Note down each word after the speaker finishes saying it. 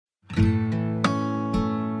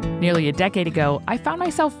Nearly a decade ago, I found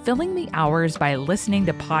myself filling the hours by listening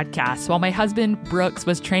to podcasts while my husband, Brooks,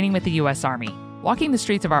 was training with the U.S. Army. Walking the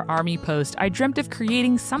streets of our Army post, I dreamt of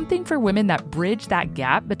creating something for women that bridged that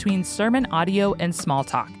gap between sermon audio and small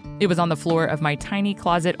talk. It was on the floor of my tiny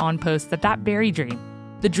closet on post that very dream.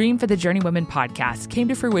 The dream for the Journeywomen podcast came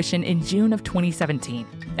to fruition in June of 2017.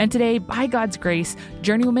 And today, by God's grace,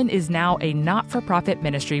 Journeywomen is now a not-for-profit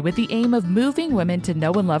ministry with the aim of moving women to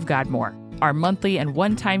know and love God more. Our monthly and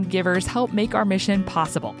one-time givers help make our mission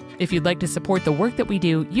possible. If you'd like to support the work that we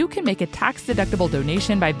do, you can make a tax-deductible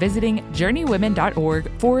donation by visiting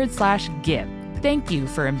journeywomen.org/give. Thank you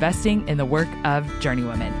for investing in the work of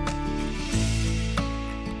Journeywomen.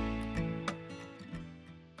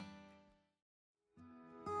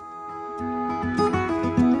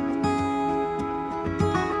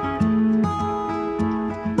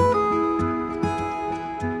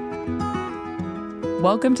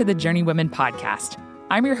 Welcome to the Journeywomen podcast.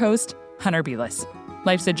 I'm your host, Hunter Belis.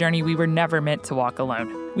 Life's a journey we were never meant to walk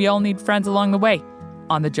alone. We all need friends along the way.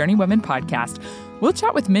 On the Journeywomen podcast, we'll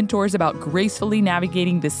chat with mentors about gracefully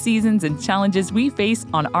navigating the seasons and challenges we face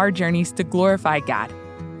on our journeys to glorify God.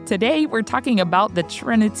 Today, we're talking about the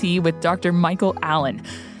Trinity with Dr. Michael Allen.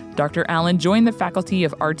 Dr. Allen joined the faculty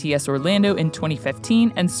of RTS Orlando in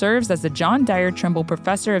 2015 and serves as the John Dyer Trimble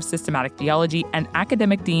Professor of Systematic Theology and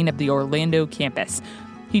Academic Dean of the Orlando campus.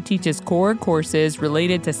 He teaches core courses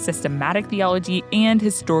related to systematic theology and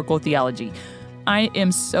historical theology. I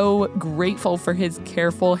am so grateful for his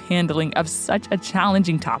careful handling of such a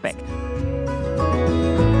challenging topic.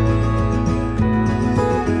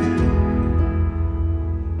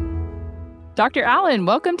 Dr. Allen,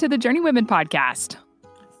 welcome to the Journeywomen podcast.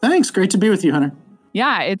 Thanks. Great to be with you, Hunter.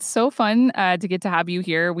 Yeah, it's so fun to get to have you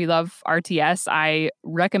here. We love RTS. I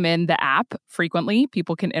recommend the app frequently.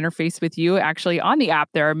 People can interface with you. Actually, on the app,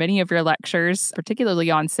 there are many of your lectures, particularly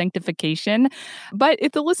on sanctification. But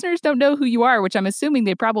if the listeners don't know who you are, which I'm assuming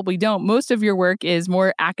they probably don't, most of your work is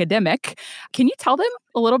more academic. Can you tell them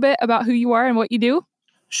a little bit about who you are and what you do?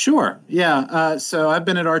 Sure. Yeah. So I've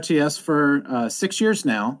been at RTS for 6 years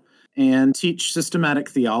now and teach systematic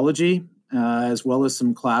theology, as well as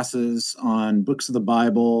some classes on books of the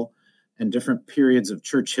Bible and different periods of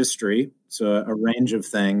church history, so a range of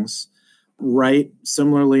things. Write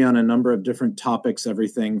similarly on a number of different topics,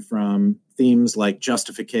 everything from themes like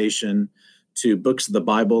justification to books of the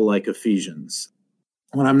Bible like Ephesians.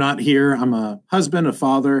 When I'm not here, I'm a husband, a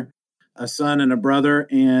father, a son, and a brother,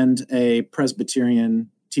 and a Presbyterian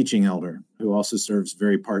teaching elder who also serves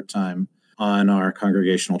very part-time on our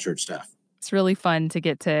congregational church staff. It's really fun to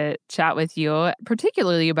get to chat with you,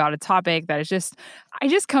 particularly about a topic that is I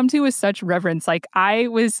just come to with such reverence. Like, I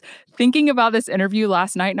was thinking about this interview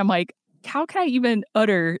last night and I'm like, how can I even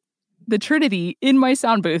utter the Trinity in my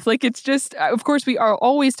sound booth? Like, it's just, of course, we are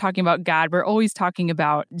always talking about God. We're always talking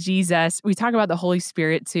about Jesus. We talk about the Holy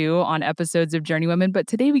Spirit too on episodes of Journeywomen, but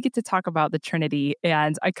today we get to talk about the Trinity.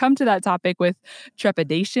 And I come to that topic with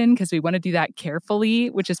trepidation because we want to do that carefully,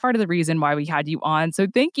 which is part of the reason why we had you on. So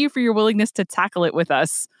thank you for your willingness to tackle it with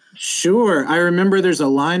us. Sure. I remember there's a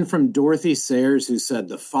line from Dorothy Sayers who said,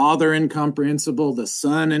 "The Father incomprehensible, the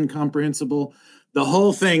Son incomprehensible, the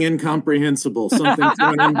whole thing incomprehensible," something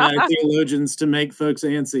thrown in by theologians to make folks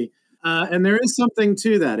antsy. And there is something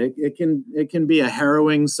to that. It can be a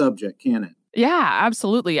harrowing subject, can it? Yeah,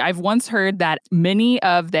 absolutely. I've once heard that many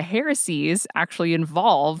of the heresies actually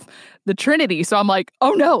involve the Trinity. So I'm like,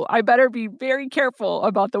 oh no, I better be very careful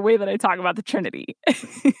about the way that I talk about the Trinity.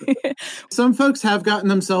 Some folks have gotten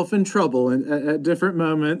themselves in trouble at different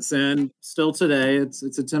moments, and still today, it's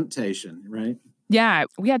a temptation, right? Yeah,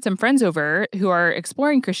 we had some friends over who are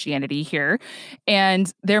exploring Christianity here,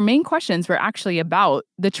 and their main questions were actually about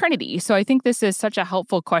the Trinity. So I think this is such a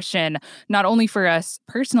helpful question, not only for us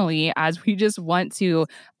personally, as we just want to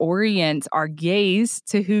orient our gaze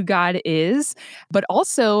to who God is, but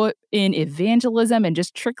also in evangelism and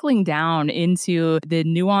just trickling down into the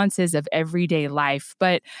nuances of everyday life.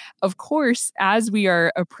 But of course, as we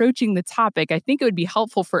are approaching the topic, I think it would be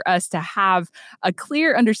helpful for us to have a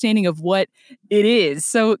clear understanding of what it is.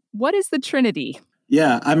 So what is the Trinity?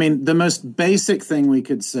 Yeah, I mean, the most basic thing we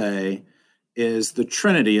could say is the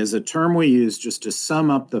Trinity is a term we use just to sum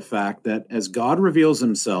up the fact that as God reveals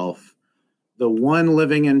himself, the one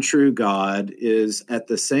living and true God is at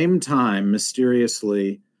the same time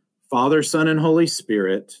mysteriously Father, Son, and Holy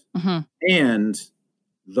Spirit, and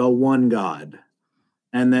the one God.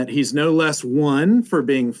 And that he's no less one for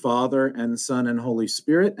being Father and Son and Holy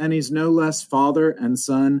Spirit, and he's no less Father and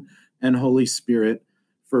Son and Holy Spirit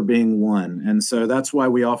for being one. And so that's why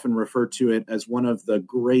we often refer to it as one of the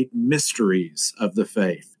great mysteries of the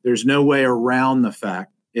faith. There's no way around the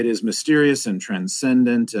fact It is mysterious and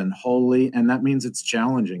transcendent and holy, and that means it's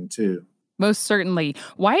challenging too. Most certainly.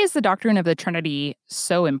 Why is the doctrine of the Trinity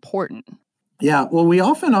so important? Yeah, well, we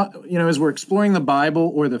often, as we're exploring the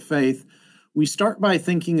Bible or the faith, we start by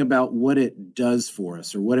thinking about what it does for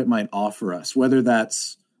us or what it might offer us, whether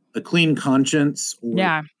that's a clean conscience or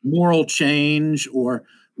Yeah. moral change or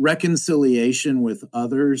reconciliation with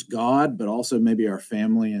others, God, but also maybe our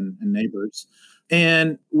family and neighbors.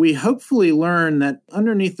 And we hopefully learn that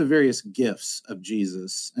underneath the various gifts of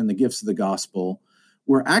Jesus and the gifts of the gospel,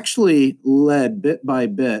 we're actually led bit by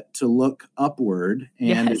bit to look upward and,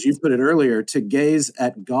 Yes. as you put it earlier, to gaze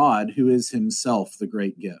at God, who is himself the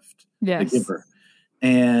great gift, the Yes. giver.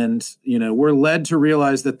 And, we're led to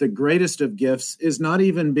realize that the greatest of gifts is not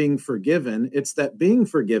even being forgiven. It's that being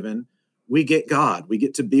forgiven, we get God. We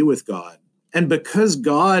get to be with God. And because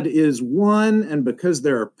God is one, and because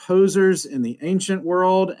there are posers in the ancient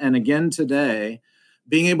world, and again today,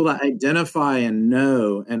 being able to identify and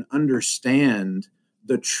know and understand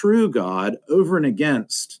the true God over and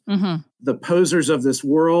against the posers of this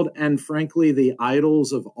world, and frankly, the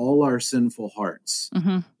idols of all our sinful hearts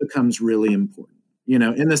becomes really important.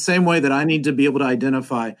 In the same way that I need to be able to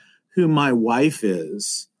identify who my wife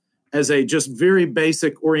is as a just very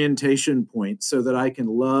basic orientation point so that I can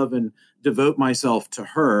love and devote myself to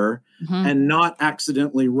her and not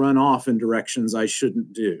accidentally run off in directions I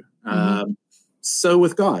shouldn't do. So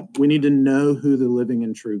with God, we need to know who the living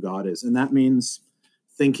and true God is. And that means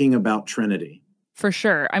thinking about Trinity. For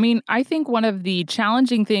sure. I mean, I think one of the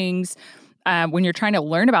challenging things when you're trying to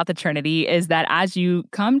learn about the Trinity is that as you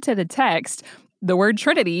come to the text, the word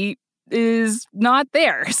Trinity is not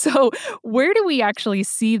there. So where do we actually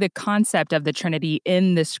see the concept of the Trinity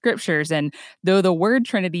in the scriptures? And though the word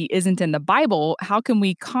Trinity isn't in the Bible, how can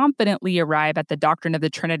we confidently arrive at the doctrine of the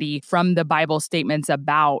Trinity from the Bible statements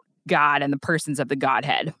about God and the persons of the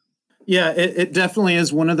Godhead? Yeah, it definitely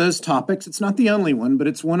is one of those topics. It's not the only one, but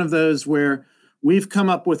it's one of those where we've come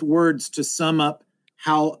up with words to sum up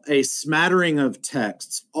how a smattering of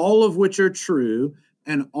texts, all of which are true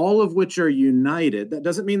and all of which are united. That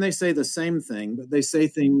doesn't mean they say the same thing, but they say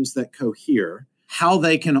things that cohere, how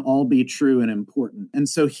they can all be true and important. And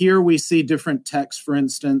so here we see different texts, for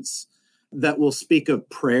instance, that will speak of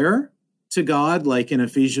prayer to God, like in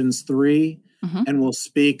Ephesians 3. And we'll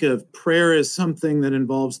speak of prayer as something that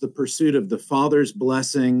involves the pursuit of the Father's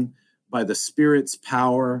blessing by the Spirit's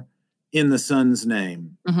power in the Son's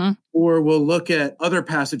name. Or we'll look at other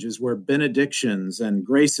passages where benedictions and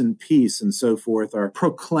grace and peace and so forth are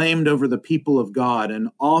proclaimed over the people of God. And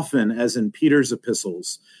often, as in Peter's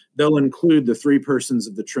epistles, they'll include the three persons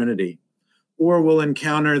of the Trinity. Or we'll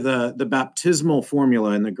encounter the baptismal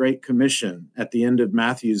formula in the Great Commission at the end of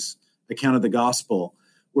Matthew's account of the gospel,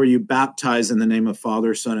 where you baptize in the name of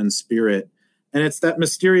Father, Son, and Spirit. And it's that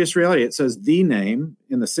mysterious reality. It says the name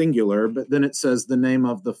in the singular, but then it says the name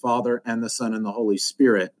of the Father and the Son and the Holy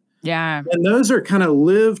Spirit. Yeah. And those are kind of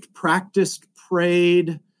lived, practiced,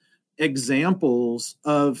 prayed examples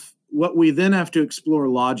of what we then have to explore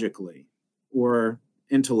logically or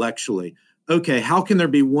intellectually. Okay, how can there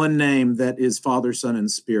be one name that is Father, Son, and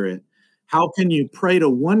Spirit? How can you pray to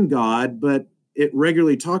one God, but it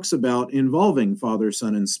regularly talks about involving Father,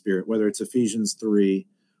 Son, and Spirit, whether it's Ephesians 3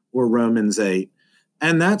 or Romans 8.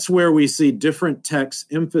 And that's where we see different texts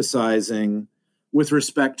emphasizing, with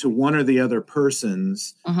respect to one or the other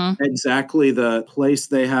persons, exactly the place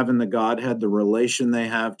they have in the Godhead, the relation they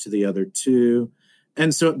have to the other two.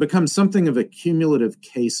 And so it becomes something of a cumulative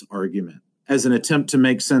case argument as an attempt to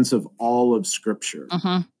make sense of all of Scripture,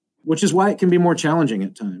 which is why it can be more challenging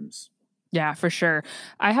at times. Yeah, for sure.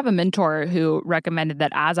 I have a mentor who recommended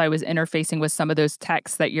that as I was interfacing with some of those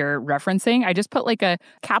texts that you're referencing, I just put like a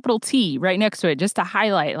capital T right next to it just to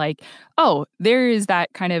highlight like, oh, there is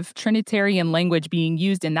that kind of Trinitarian language being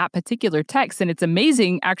used in that particular text. And it's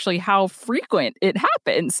amazing actually how frequent it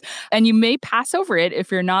happens. And you may pass over it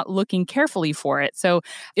if you're not looking carefully for it. So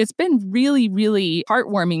it's been really, really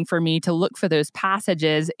heartwarming for me to look for those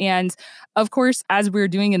passages. And of course, as we're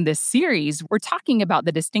doing in this series, we're talking about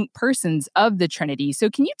the distinct persons of the Trinity.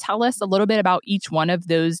 So can you tell us a little bit about each one of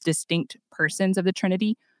those distinct persons of the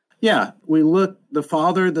Trinity? Yeah, we look, the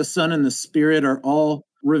Father, the Son, and the Spirit are all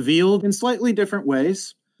revealed in slightly different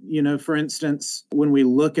ways. For instance, when we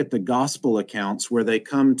look at the gospel accounts where they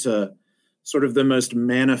come to sort of the most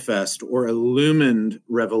manifest or illumined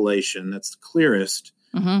revelation that's clearest,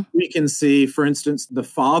 we can see, for instance, the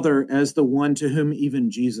Father as the one to whom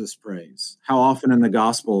even Jesus prays. How often in the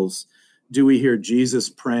Gospels do we hear Jesus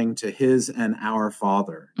praying to his and our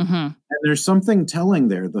Father? And there's something telling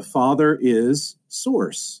there. The Father is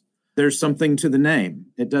source. There's something to the name.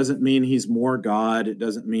 It doesn't mean he's more God. It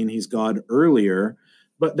doesn't mean he's God earlier,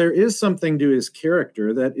 but there is something to his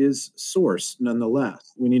character that is source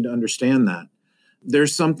nonetheless. We need to understand that.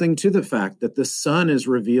 There's something to the fact that the Son is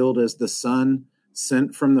revealed as the Son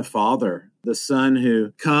sent from the Father. The Son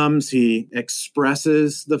who comes, he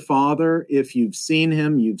expresses the Father. If you've seen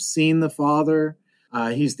him, you've seen the Father.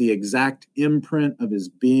 He's the exact imprint of his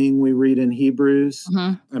being, we read in Hebrews.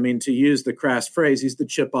 I mean, to use the crass phrase, he's the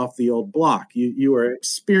chip off the old block. You are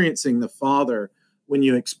experiencing the Father when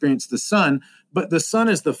you experience the Son, but the Son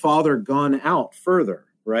is the Father gone out further,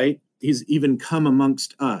 right? He's even come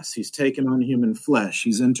amongst us. He's taken on human flesh.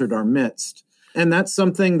 He's entered our midst. And that's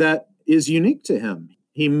something that is unique to him.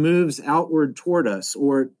 He moves outward toward us,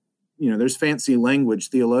 or, there's fancy language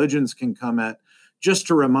theologians can come at just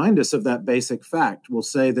to remind us of that basic fact. We'll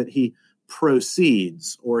say that he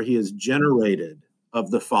proceeds, or he is generated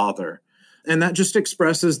of the Father. And that just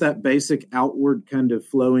expresses that basic outward kind of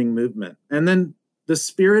flowing movement. And then the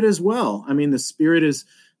Spirit as well. I mean, the Spirit is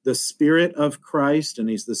the Spirit of Christ, and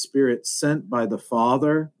he's the Spirit sent by the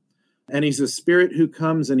Father. And he's a Spirit who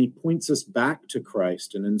comes and he points us back to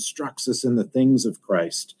Christ and instructs us in the things of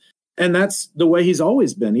Christ. And that's the way he's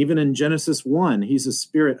always been. Even in Genesis 1, he's a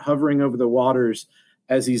Spirit hovering over the waters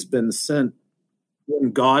as he's been sent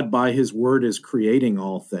when God by his word is creating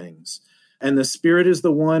all things. And the Spirit is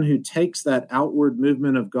the one who takes that outward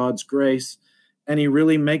movement of God's grace and he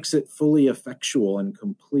really makes it fully effectual and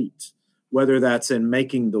complete, whether that's in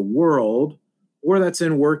making the world or that's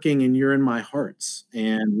in working in your and my hearts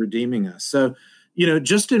and redeeming us. So,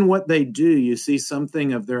 just in what they do, you see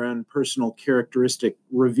something of their own personal characteristic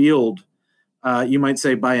revealed, you might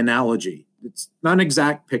say, by analogy. It's not an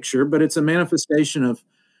exact picture, but it's a manifestation of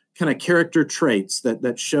kind of character traits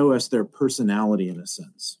that show us their personality in a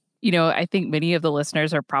sense. I think many of the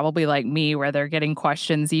listeners are probably like me, where they're getting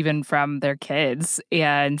questions even from their kids.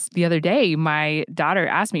 And the other day, my daughter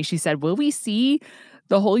asked me, she said, will we see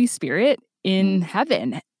the Holy Spirit in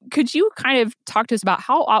heaven? Could you kind of talk to us about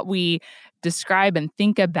how ought we describe and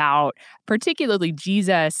think about particularly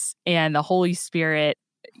Jesus and the Holy Spirit,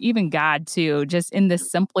 even God too, just in the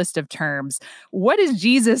simplest of terms? What is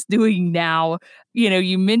Jesus doing now?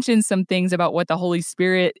 You mentioned some things about what the Holy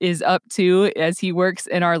Spirit is up to as he works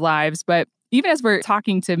in our lives, but even as we're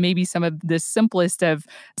talking to maybe some of the simplest of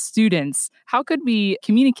students, how could we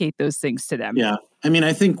communicate those things to them? Yeah. I mean,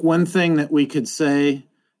 I think one thing that we could say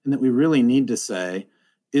and that we really need to say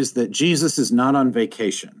is that Jesus is not on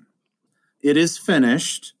vacation. It is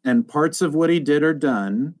finished, and parts of what he did are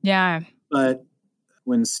done. Yeah. But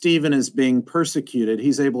when Stephen is being persecuted,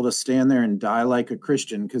 he's able to stand there and die like a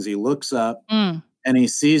Christian because he looks up and he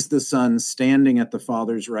sees the Son standing at the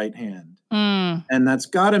Father's right hand. And that's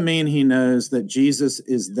got to mean he knows that Jesus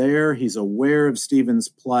is there. He's aware of Stephen's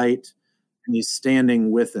plight, and he's standing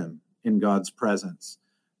with him in God's presence.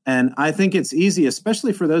 And I think it's easy,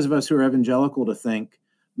 especially for those of us who are evangelical, to think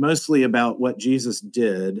mostly about what Jesus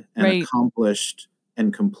did and accomplished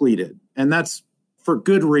and completed. And that's for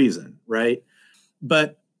good reason, right?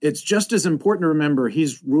 But it's just as important to remember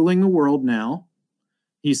he's ruling the world now.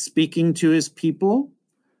 He's speaking to his people,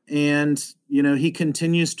 and, he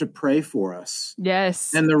continues to pray for us.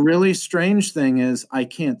 Yes. And the really strange thing is I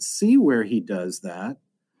can't see where he does that,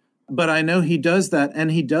 but I know he does that,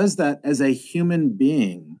 and he does that as a human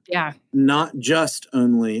being. Yeah. Not just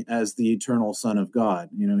only as the eternal Son of God.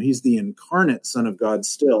 He's the incarnate Son of God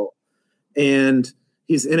still. And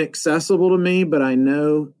he's inaccessible to me, but I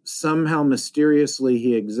know somehow mysteriously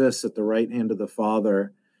he exists at the right hand of the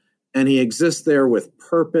Father. And he exists there with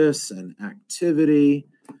purpose and activity.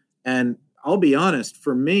 And I'll be honest,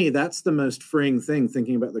 for me, that's the most freeing thing,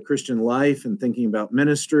 thinking about the Christian life and thinking about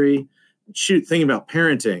ministry, thinking about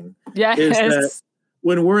parenting. Yes. Is that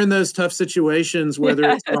when we're in those tough situations, whether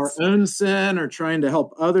it's our own sin or trying to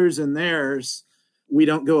help others in theirs, we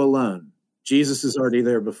don't go alone. Jesus is already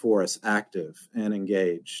there before us, active and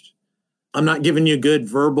engaged. I'm not giving you good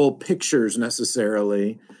verbal pictures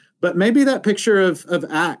necessarily, but maybe that picture of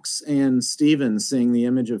Acts and Stephen seeing the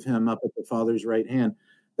image of him up at the Father's right hand,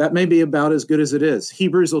 that may be about as good as it is.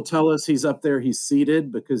 Hebrews will tell us he's up there, he's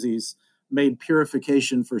seated because he's made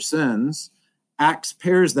purification for sins. Acts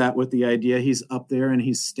pairs that with the idea he's up there and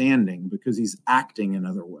he's standing because he's acting in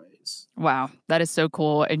other ways. Wow, that is so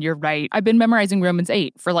cool. And you're right. I've been memorizing Romans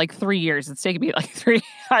 8 for like 3 years. It's taken me like 3.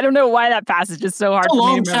 I don't know why that passage is so hard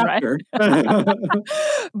for me to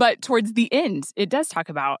memorize. But towards the end, it does talk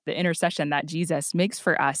about the intercession that Jesus makes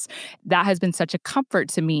for us. That has been such a comfort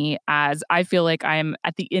to me as I feel like I'm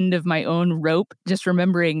at the end of my own rope, just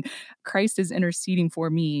remembering Christ is interceding for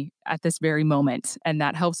me at this very moment. And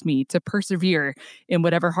that helps me to persevere in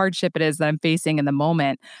whatever hardship it is that I'm facing in the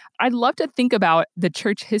moment. I'd love to think about the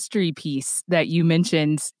church history piece that you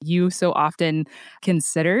mentioned you so often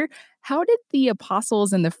consider. How did the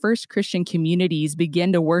apostles and the first Christian communities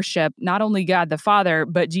begin to worship not only God the Father,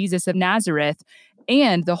 but Jesus of Nazareth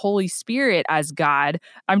and the Holy Spirit as God?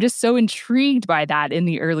 I'm just so intrigued by that in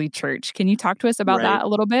the early church. Can you talk to us about Right. that a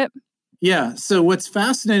little bit? Yeah. So what's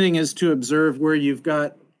fascinating is to observe where you've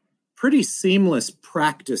got pretty seamless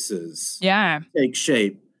practices Yeah. take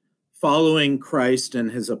shape following Christ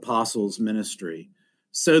and his apostles' ministry,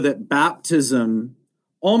 so that baptism,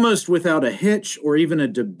 almost without a hitch or even a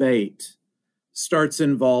debate, starts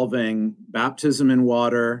involving baptism in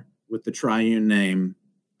water with the triune name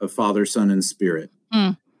of Father, Son, and Spirit,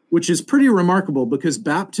 Mm. which is pretty remarkable because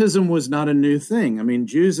baptism was not a new thing. I mean,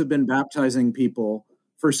 Jews have been baptizing people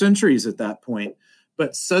for centuries at that point,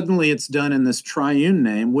 but suddenly it's done in this triune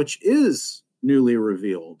name, which is newly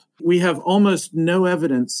revealed. We have almost no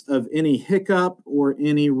evidence of any hiccup or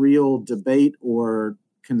any real debate or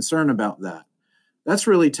concern about that. That's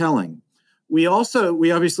really telling. We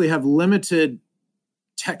obviously have limited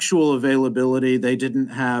textual availability. They didn't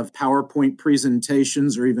have PowerPoint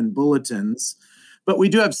presentations or even bulletins, but we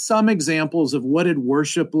do have some examples of what did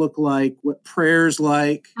worship look like, what prayers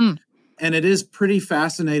like. Mm. And it is pretty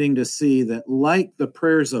fascinating to see that, like the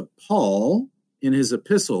prayers of Paul in his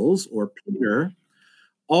epistles or Peter,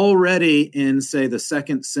 already in, say, the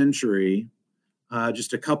 2nd century,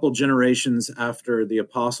 just a couple generations after the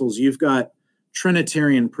apostles, you've got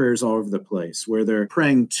Trinitarian prayers all over the place where they're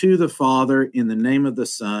praying to the Father in the name of the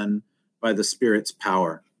Son by the Spirit's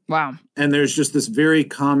power. Wow. And there's just this very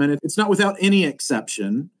common, it's not without any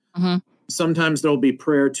exception. Mm-hmm. Sometimes there'll be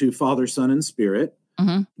prayer to Father, Son, and Spirit,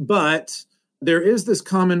 Mm-hmm. but there is this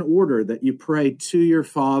common order that you pray to your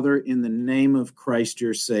Father in the name of Christ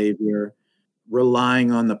your Savior,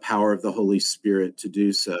 relying on the power of the Holy Spirit to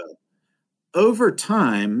do so. Over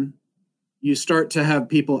time, you start to have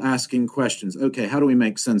people asking questions. Okay, how do we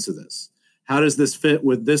make sense of this? How does this fit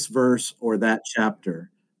with this verse or that chapter,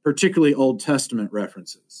 particularly Old Testament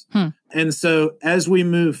references? And so as we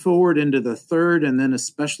move forward into the 3rd and then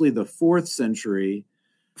especially the 4th century,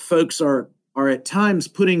 folks are at times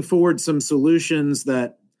putting forward some solutions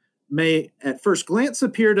that may at first glance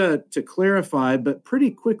appear to clarify, but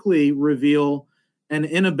pretty quickly reveal an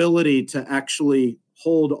inability to actually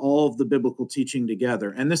hold all of the biblical teaching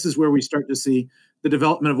together. And this is where we start to see the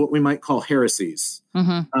development of what we might call heresies,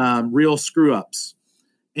 real screw-ups.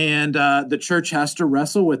 And the church has to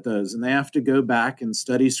wrestle with those, and they have to go back and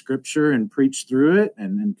study Scripture and preach through it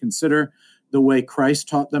and consider the way Christ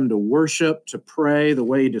taught them to worship, to pray, the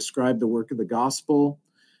way he described the work of the gospel.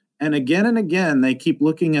 And again, they keep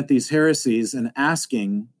looking at these heresies and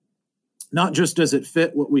asking, not just does it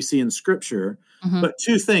fit what we see in Scripture, but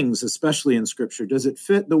two things, especially in Scripture. Does it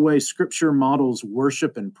fit the way Scripture models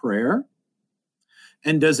worship and prayer?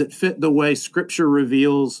 And does it fit the way Scripture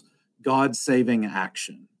reveals God's saving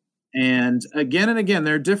action? And again,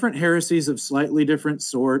 there are different heresies of slightly different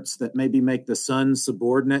sorts that maybe make the Son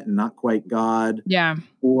subordinate and not quite God. Yeah.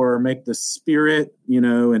 Or make the Spirit,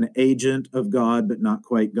 an agent of God, but not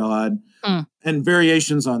quite God. And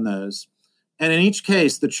variations on those. And in each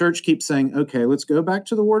case, the church keeps saying, okay, let's go back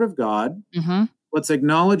to the Word of God. Let's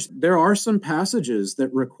acknowledge there are some passages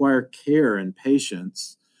that require care and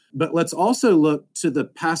patience, but let's also look to the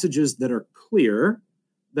passages that are clear,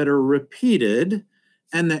 that are repeated,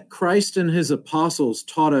 and that Christ and his apostles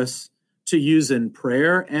taught us to use in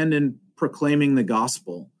prayer and in proclaiming the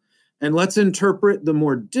gospel. And let's interpret the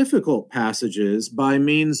more difficult passages by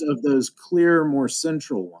means of those clear, more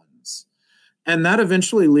central ones. And that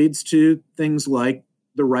eventually leads to things like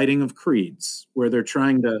the writing of creeds, where they're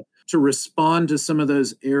trying to respond to some of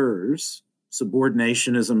those errors,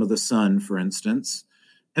 subordinationism of the Son, for instance.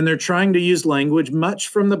 And they're trying to use language, much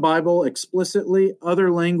from the Bible explicitly,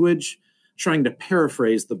 other language trying to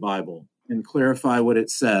paraphrase the Bible and clarify what it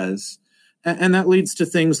says. And that leads to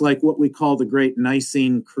things like what we call the Great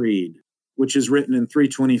Nicene Creed, which is written in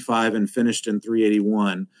 325 and finished in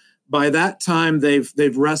 381. By that time,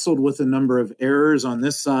 they've wrestled with a number of errors on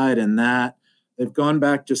this side and that. They've gone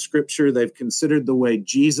back to Scripture. They've considered the way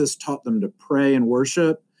Jesus taught them to pray and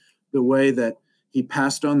worship, the way that he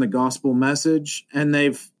passed on the gospel message, and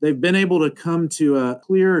they've been able to come to a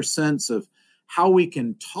clearer sense of how we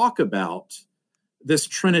can talk about this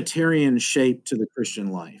Trinitarian shape to the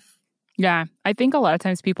Christian life. Yeah, I think a lot of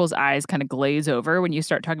times people's eyes kind of glaze over when you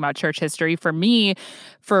start talking about church history. For me,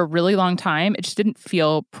 for a really long time, it just didn't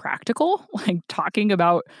feel practical. Like talking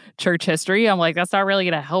about church history, I'm like, that's not really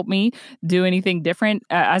going to help me do anything different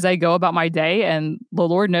as I go about my day. And the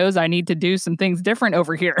Lord knows I need to do some things different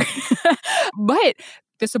over here. But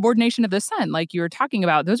the subordination of the Son, like you were talking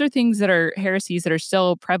about, those are things that are heresies that are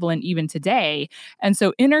still prevalent even today. And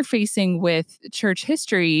so interfacing with church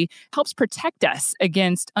history helps protect us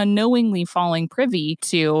against unknowingly falling privy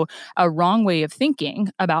to a wrong way of thinking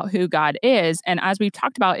about who God is. And as we've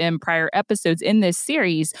talked about in prior episodes in this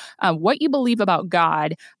series, what you believe about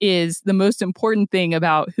God is the most important thing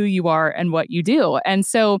about who you are and what you do. And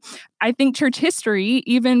so I think church history,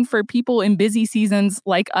 even for people in busy seasons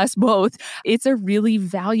like us both, it's a really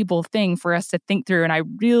valuable thing for us to think through. And I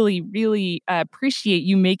really, really appreciate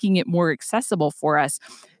you making it more accessible for us.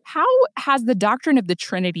 How has the doctrine of the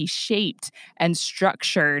Trinity shaped and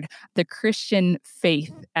structured the Christian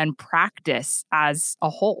faith and practice as a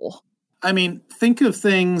whole? I mean, think of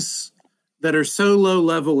things that are so low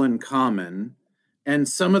level and common and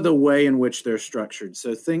some of the way in which they're structured.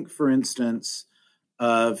 So think, for instance,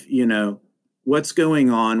 of, what's going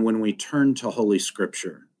on when we turn to Holy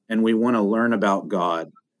Scripture and we want to learn about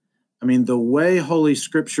God. I mean, the way Holy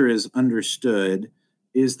Scripture is understood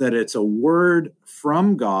is that it's a word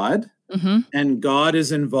from God, and God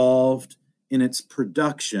is involved in its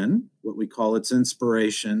production, what we call its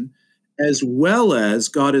inspiration, as well as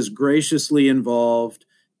God is graciously involved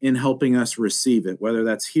in helping us receive it, whether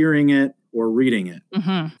that's hearing it or reading it.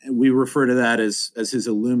 And we refer to that as his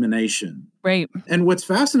illumination. Right. And what's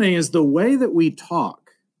fascinating is the way that we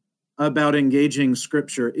talk about engaging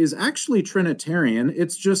Scripture is actually Trinitarian.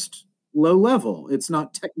 It's just low level. It's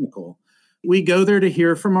not technical. We go there to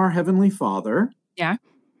hear from our Heavenly Father. Yeah.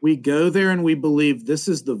 We go there and we believe this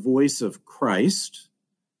is the voice of Christ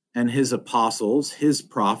and his apostles, his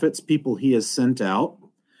prophets, people he has sent out.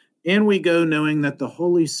 And we go knowing that the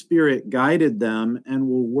Holy Spirit guided them and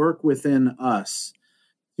will work within us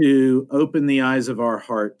to open the eyes of our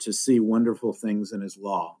heart to see wonderful things in his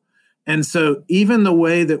law. And so even the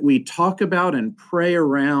way that we talk about and pray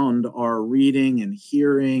around our reading and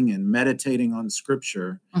hearing and meditating on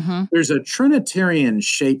Scripture, there's a Trinitarian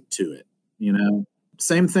shape to it,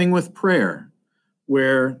 Same thing with prayer,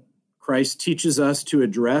 where Christ teaches us to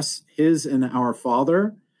address his and our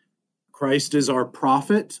Father. Christ is our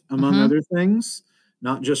prophet, among other things,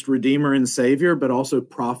 not just Redeemer and Savior, but also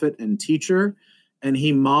prophet and teacher. And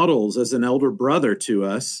he models as an elder brother to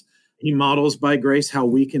us. He models by grace how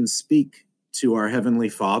we can speak to our Heavenly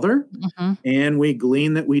Father. And we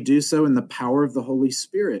glean that we do so in the power of the Holy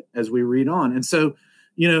Spirit as we read on. And so,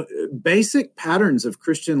 basic patterns of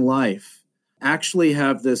Christian life actually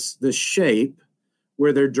have this shape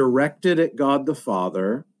where they're directed at God the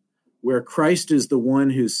Father, where Christ is the one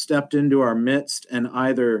who stepped into our midst and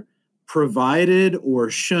either provided or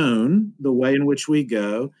shown the way in which we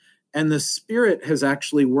go. And the Spirit has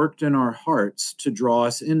actually worked in our hearts to draw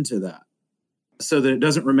us into that so that it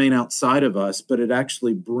doesn't remain outside of us, but it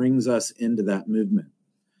actually brings us into that movement.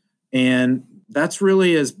 And that's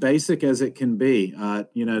really as basic as it can be.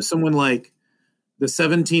 Someone like the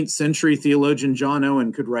 17th century theologian John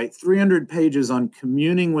Owen could write 300 pages on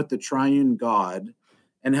communing with the triune God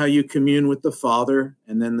and how you commune with the Father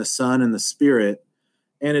and then the Son and the Spirit.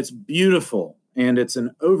 And it's beautiful. And it's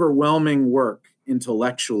an overwhelming work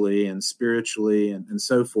intellectually and spiritually and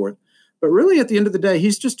so forth. But really, at the end of the day,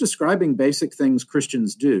 he's just describing basic things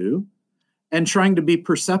Christians do and trying to be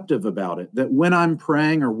perceptive about it. That when I'm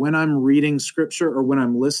praying or when I'm reading Scripture or when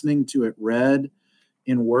I'm listening to it read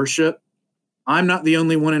in worship, I'm not the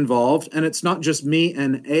only one involved. And it's not just me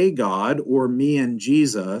and a God or me and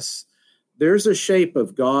Jesus. There's a shape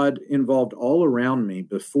of God involved all around me,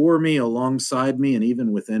 before me, alongside me, and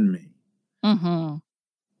even within me.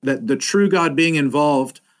 That the true God being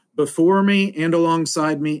involved before me and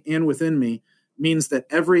alongside me and within me means that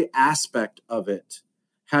every aspect of it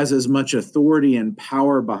has as much authority and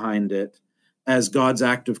power behind it as God's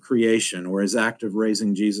act of creation or his act of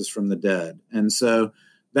raising Jesus from the dead. And so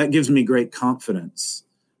that gives me great confidence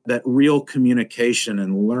that real communication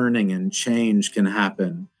and learning and change can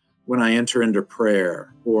happen when I enter into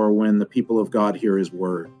prayer or when the people of God hear his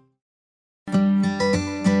word.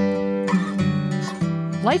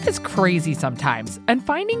 Life is crazy sometimes, and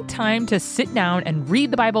finding time to sit down and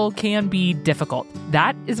read the Bible can be difficult.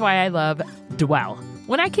 That is why I love Dwell.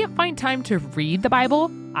 When I can't find time to read the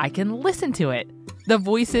Bible, I can listen to it. The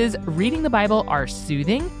voices reading the Bible are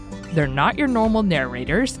soothing, they're not your normal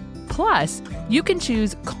narrators, Plus, you can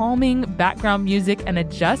choose calming background music and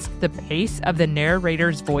adjust the pace of the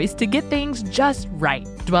narrator's voice to get things just right.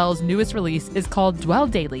 Dwell's newest release is called Dwell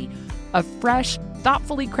Daily, a fresh,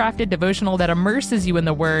 thoughtfully crafted devotional that immerses you in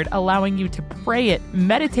the Word, allowing you to pray it,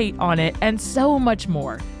 meditate on it, and so much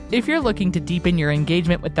more. If you're looking to deepen your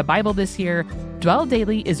engagement with the Bible this year, Dwell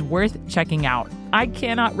Daily is worth checking out. I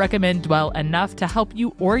cannot recommend Dwell enough to help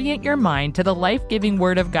you orient your mind to the life-giving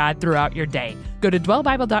Word of God throughout your day. Go to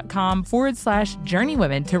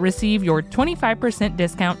dwellbible.com/journeywomen to receive your 25%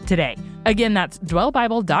 discount today. Again, that's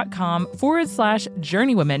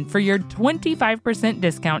dwellbible.com/journeywomen for your 25%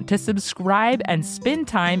 discount to subscribe and spend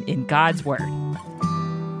time in God's Word.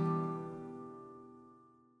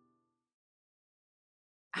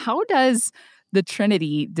 How does the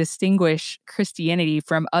Trinity distinguish Christianity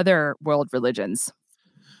from other world religions?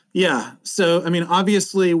 Yeah. So,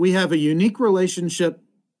 obviously, we have a unique relationship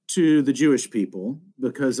to the Jewish people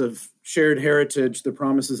because of shared heritage, the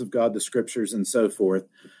promises of God, the scriptures, and so forth.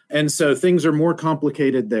 And so things are more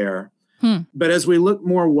complicated there. But as we look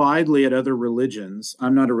more widely at other religions,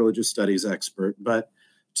 I'm not a religious studies expert, but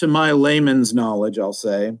to my layman's knowledge, I'll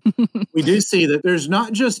say, we do see that there's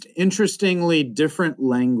not just interestingly different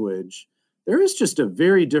language. There is just a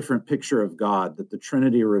very different picture of God that the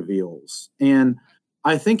Trinity reveals. And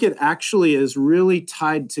I think it actually is really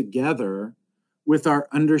tied together with our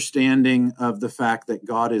understanding of the fact that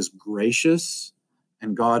God is gracious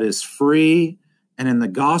and God is free. And in the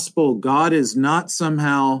gospel, God is not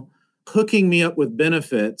somehow hooking me up with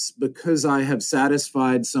benefits because I have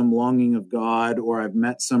satisfied some longing of God or I've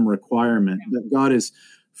met some requirement. That God is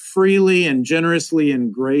freely and generously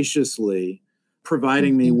and graciously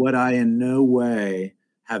providing me what I in no way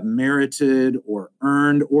have merited or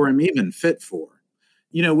earned or am even fit for.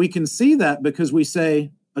 We can see that because we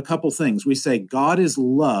say a couple things. We say God is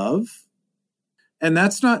love, and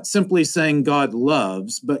that's not simply saying God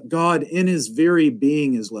loves, but God in his very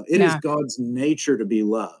being is love. It is God's nature to be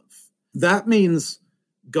love. That means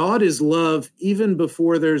God is love even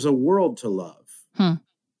before there's a world to love.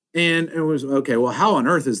 And it was, okay, well, how on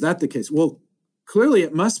earth is that the case? Well, clearly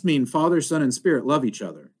it must mean Father, Son, and Spirit love each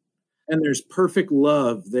other. And there's perfect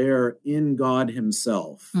love there in God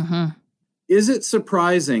himself. Is it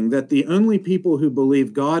surprising that the only people who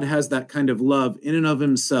believe God has that kind of love in and of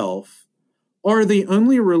himself are the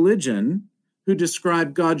only religion who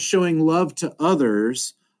describe God showing love to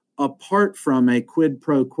others apart from a quid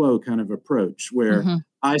pro quo kind of approach where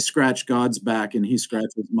I scratch God's back and he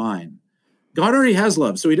scratches mine? God already has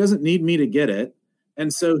love, so he doesn't need me to get it.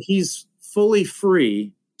 And so he's fully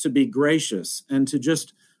free to be gracious and to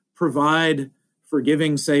just provide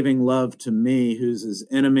forgiving, saving love to me, who's his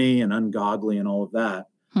enemy and ungodly and all of that.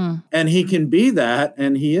 And he can be that,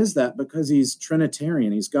 and he is that because he's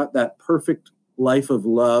Trinitarian. He's got that perfect life of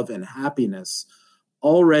love and happiness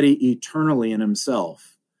already eternally in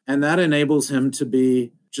himself. And that enables him to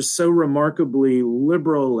be just so remarkably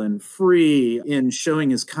liberal and free in showing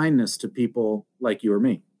his kindness to people like you or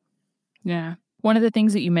me. Yeah. One of the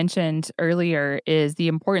things that you mentioned earlier is the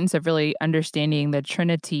importance of really understanding the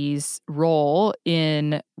Trinity's role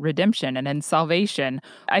in redemption and in salvation.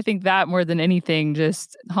 I think that more than anything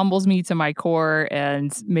just humbles me to my core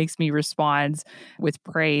and makes me respond with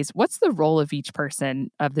praise. What's the role of each person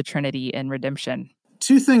of the Trinity in redemption?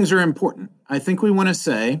 Two things are important. I think we want to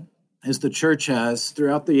say, as the church has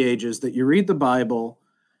throughout the ages, that you read the Bible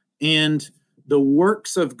and the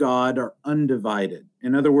works of God are undivided.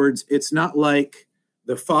 In other words, it's not like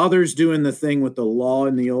the Father's doing the thing with the law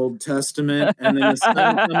in the Old Testament, and then the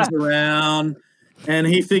Son comes around and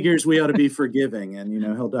he figures we ought to be forgiving and,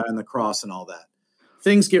 he'll die on the cross and all that.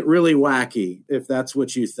 Things get really wacky if that's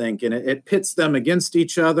what you think, and it pits them against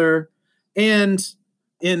each other. And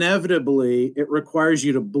inevitably, it requires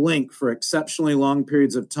you to blink for exceptionally long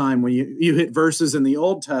periods of time when you hit verses in the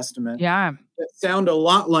Old Testament that sound a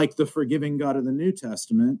lot like the forgiving God of the New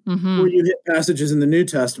Testament, or you hit passages in the New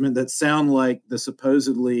Testament that sound like the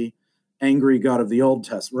supposedly angry God of the Old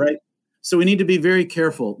Testament, right? So we need to be very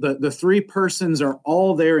careful. The three persons are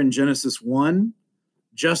all there in Genesis 1,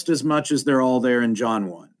 just as much as they're all there in John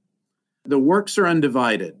 1. The works are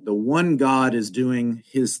undivided. The one God is doing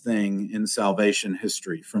his thing in salvation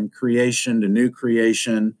history, from creation to new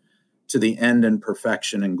creation to the end and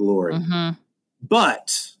perfection and glory.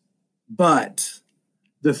 But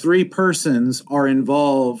the three persons are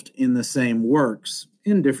involved in the same works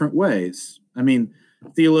in different ways.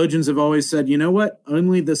 Theologians have always said, you know what?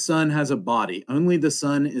 Only the Son has a body. Only the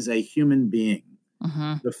Son is a human being.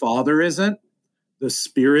 The Father isn't. The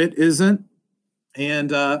Spirit isn't.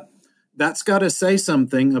 And that's got to say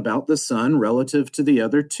something about the Son relative to the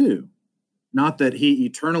other two. Not that he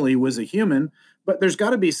eternally was a human, but there's got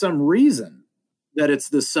to be some reason that it's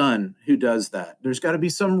the Son who does that. There's got to be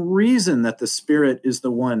some reason that the Spirit is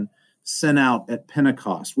the one sent out at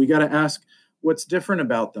Pentecost. We got to ask what's different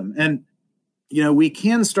about them. And, we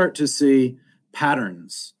can start to see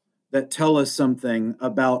patterns that tell us something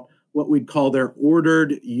about what we'd call their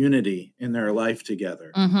ordered unity in their life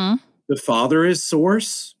together. Mm-hmm. The Father is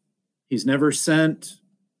source. He's never sent.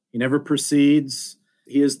 He never proceeds.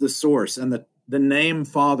 He is the source. And the name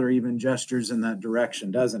Father even gestures in that direction,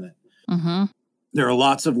 doesn't it? Mm-hmm. There are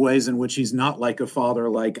lots of ways in which he's not like a father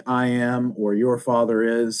like I am or your father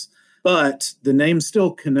is, but the name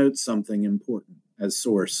still connotes something important as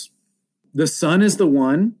source. The Son is the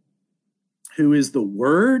one who is the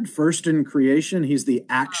Word first in creation. He's the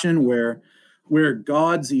action where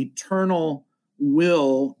God's eternal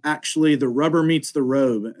will, actually the rubber meets the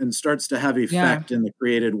road and starts to have effect in the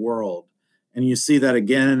created world. And you see that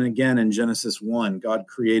again and again in Genesis 1, God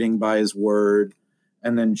creating by his word.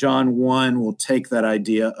 And then John 1 will take that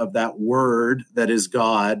idea of that word that is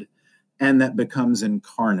God and that becomes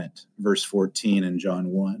incarnate, verse 14 in John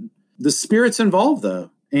 1. The Spirit's involved,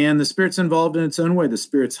 though, and the Spirit's involved in its own way. The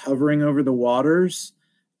Spirit's hovering over the waters,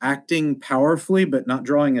 acting powerfully, but not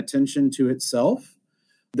drawing attention to itself.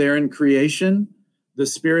 There in creation, the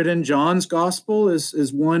Spirit in John's gospel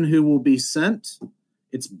is one who will be sent.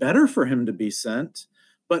 It's better for him to be sent,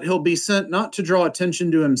 but he'll be sent not to draw attention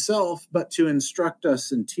to himself, but to instruct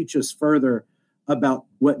us and teach us further about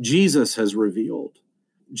what Jesus has revealed.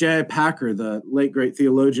 J.I. Packer, the late great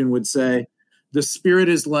theologian, would say, the Spirit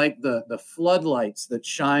is like the floodlights that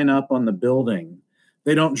shine up on the building.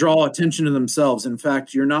 They don't draw attention to themselves. In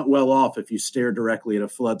fact, you're not well off if you stare directly at a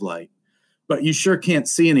floodlight. But you sure can't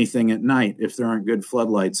see anything at night if there aren't good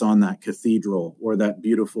floodlights on that cathedral or that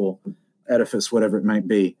beautiful edifice, whatever it might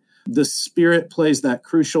be. The Spirit plays that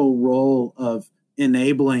crucial role of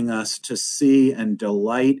enabling us to see and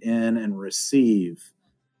delight in and receive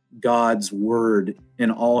God's word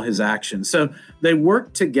in all his actions. So they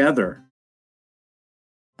work together.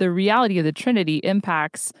 The reality of the Trinity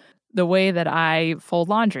impacts the way that I fold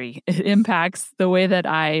laundry. It impacts the way that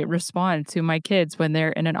I respond to my kids when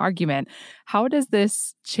they're in an argument. How does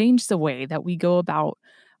this change the way that we go about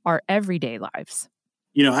our everyday lives?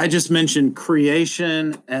 I just mentioned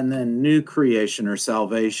creation and then new creation or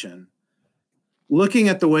salvation. Looking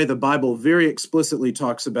at the way the Bible very explicitly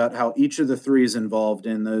talks about how each of the three is involved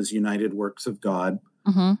in those united works of God.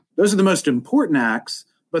 Mm-hmm. Those are the most important acts,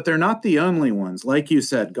 but they're not the only ones. Like you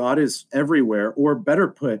said, God is everywhere, or better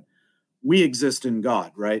put, we exist in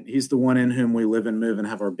God, right? He's the one in whom we live and move and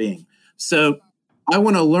have our being. So I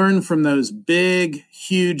want to learn from those big,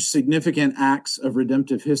 huge, significant acts of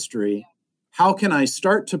redemptive history. How can I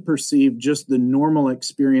start to perceive just the normal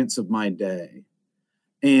experience of my day?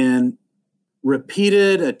 And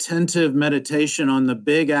repeated, attentive meditation on the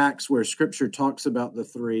big acts where Scripture talks about the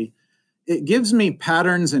three, it gives me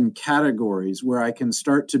patterns and categories where I can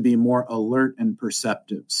start to be more alert and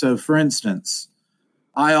perceptive. So, for instance,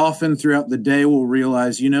 I often throughout the day will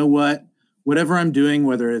realize, whatever I'm doing,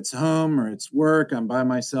 whether it's home or it's work, I'm by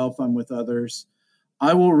myself, I'm with others,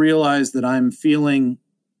 I will realize that I'm feeling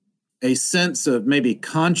a sense of maybe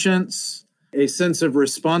conscience, a sense of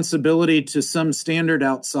responsibility to some standard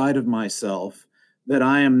outside of myself that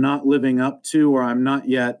I am not living up to or I'm not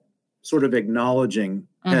yet sort of acknowledging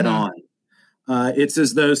head on. It's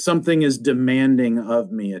as though something is demanding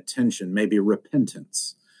of me attention, maybe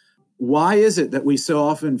repentance. Why is it that we so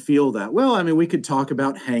often feel that? Well, we could talk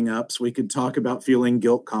about hang-ups, we could talk about feeling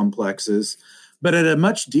guilt complexes, but at a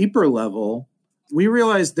much deeper level, we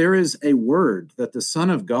realize there is a word that the Son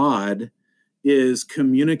of God is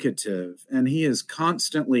communicative, and he is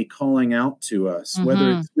constantly calling out to us,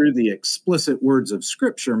 whether it's through the explicit words of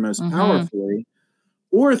Scripture most powerfully,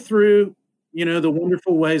 or through, the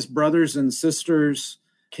wonderful ways brothers and sisters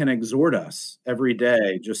can exhort us every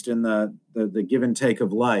day, just in the give and take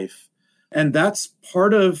of life. And that's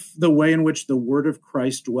part of the way in which the word of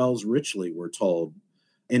Christ dwells richly, we're told,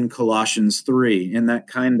 in Colossians 3, in that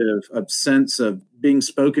kind of sense of being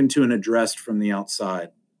spoken to and addressed from the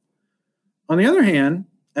outside. On the other hand,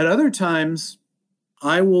 at other times,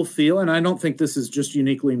 I will feel, and I don't think this is just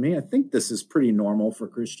uniquely me, I think this is pretty normal for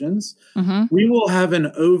Christians, we will have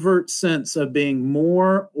an overt sense of being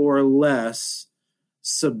more or less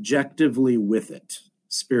subjectively with it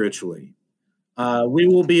spiritually. We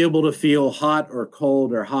will be able to feel hot or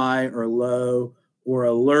cold or high or low or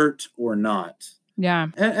alert or not. Yeah.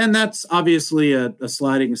 And that's obviously a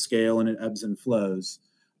sliding scale, and it ebbs and flows.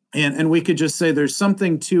 And we could just say there's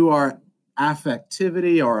something to our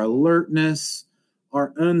affectivity, our alertness,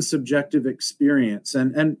 our own subjective experience.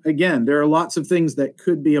 And again, there are lots of things that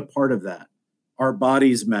could be a part of that. Our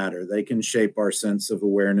bodies matter. They can shape our sense of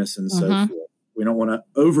awareness and so forth. We don't want to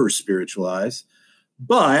over spiritualize,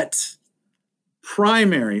 but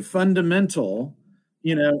primary, fundamental,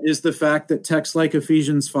 is the fact that texts like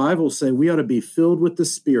Ephesians 5 will say we ought to be filled with the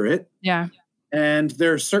Spirit. Yeah. And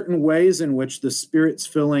there are certain ways in which the Spirit's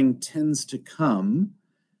filling tends to come.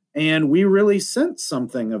 And we really sense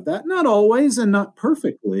something of that. Not always and not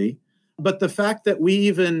perfectly, but the fact that we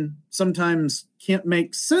even sometimes can't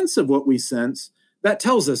make sense of what we sense, that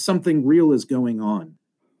tells us something real is going on.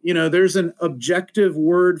 There's an objective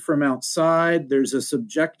word from outside. There's a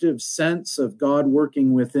subjective sense of God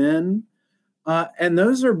working within. And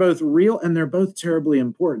those are both real and they're both terribly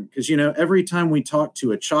important because, every time we talk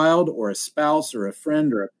to a child or a spouse or a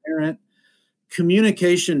friend or a parent,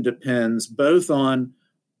 communication depends both on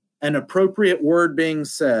an appropriate word being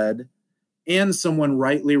said and someone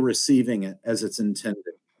rightly receiving it as it's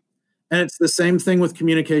intended. And it's the same thing with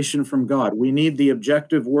communication from God. We need the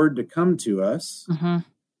objective word to come to us.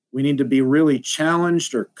 We need to be really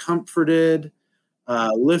challenged or comforted,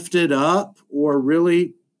 lifted up, or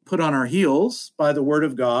really put on our heels by the word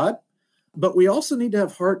of God. But we also need to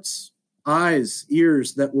have hearts, eyes,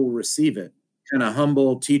 ears that will receive it in a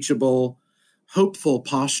humble, teachable, hopeful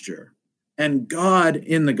posture. And God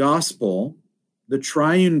in the gospel, the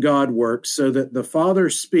triune God works so that the Father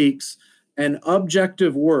speaks an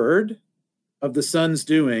objective word of the Son's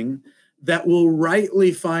doing that will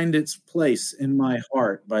rightly find its place in my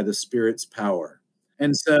heart by the Spirit's power.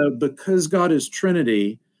 And so because God is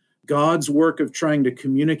Trinity, God's work of trying to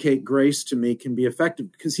communicate grace to me can be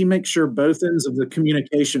effective because he makes sure both ends of the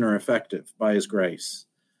communication are effective by his grace.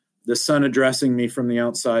 The Son addressing me from the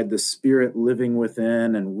outside, the Spirit living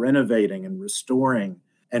within and renovating and restoring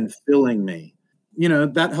and filling me.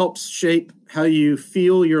 That helps shape how you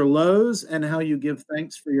feel your lows and how you give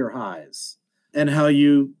thanks for your highs and how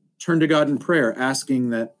you turn to God in prayer,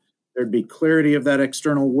 asking that there'd be clarity of that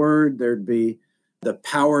external word, there'd be the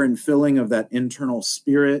power and filling of that internal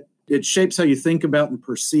spirit. It shapes how you think about and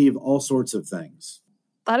perceive all sorts of things.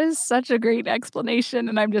 That is such a great explanation.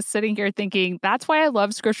 And I'm just sitting here thinking, that's why I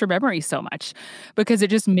love scripture memory so much, because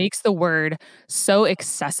it just makes the word so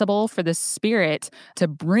accessible for the Spirit to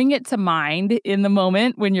bring it to mind in the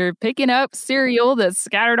moment when you're picking up cereal that's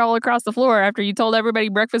scattered all across the floor after you told everybody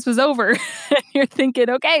breakfast was over. And you're thinking,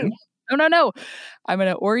 okay, no. I'm going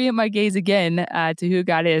to orient my gaze again to who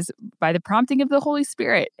God is by the prompting of the Holy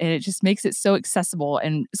Spirit. And it just makes it so accessible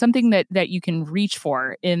and something that you can reach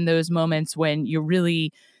for in those moments when you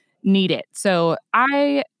really need it. So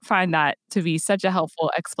I find that to be such a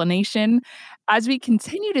helpful explanation. As we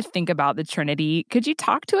continue to think about the Trinity, could you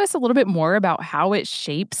talk to us a little bit more about how it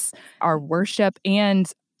shapes our worship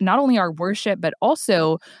and not only our worship, but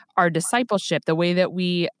also our discipleship, the way that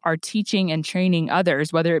we are teaching and training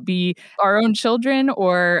others, whether it be our own children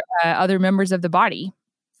or other members of the body?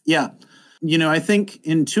 Yeah. I think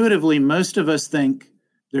intuitively, most of us think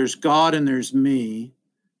there's God and there's me,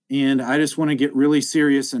 and I just want to get really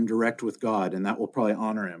serious and direct with God, and that will probably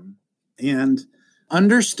honor him. And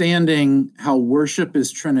understanding how worship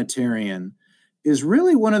is Trinitarian is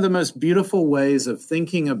really one of the most beautiful ways of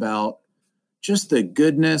thinking about just the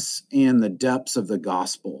goodness and the depths of the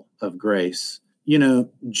gospel of grace.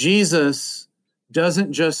 Jesus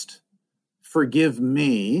doesn't just forgive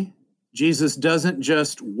me. Jesus doesn't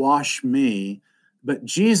just wash me, but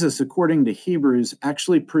Jesus, according to Hebrews,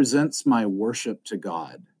 actually presents my worship to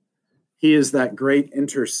God. He is that great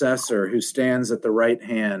intercessor who stands at the right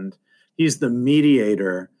hand. He's the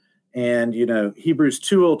mediator. And, Hebrews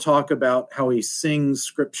 2 will talk about how he sings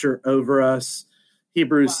scripture over us.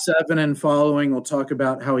 Hebrews 7 and following will talk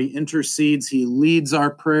about how he intercedes. He leads our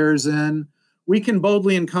prayers in. We can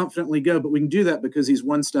boldly and confidently go, but we can do that because he's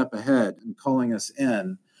one step ahead and calling us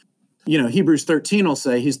in. Hebrews 13 will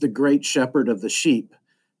say he's the great shepherd of the sheep.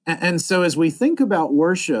 And so as we think about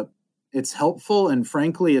worship, it's helpful and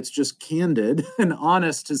frankly, it's just candid and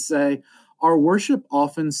honest to say our worship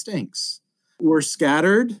often stinks. We're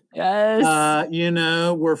scattered. Yes.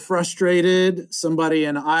 We're frustrated. Somebody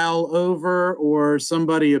an aisle over or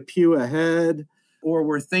somebody a pew ahead, or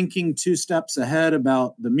we're thinking two steps ahead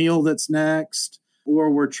about the meal that's next,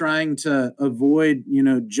 or we're trying to avoid,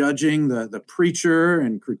 judging the preacher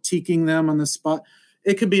and critiquing them on the spot.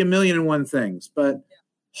 It could be a million and one things, but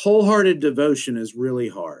wholehearted devotion is really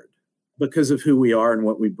hard because of who we are and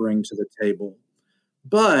what we bring to the table.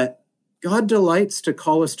 But God delights to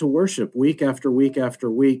call us to worship week after week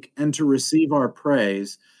after week and to receive our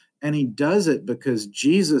praise. And he does it because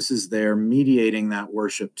Jesus is there mediating that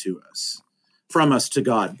worship to us, from us to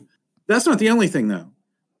God. That's not the only thing, though.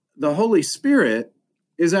 The Holy Spirit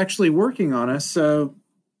is actually working on us. So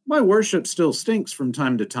my worship still stinks from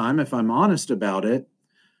time to time, if I'm honest about it,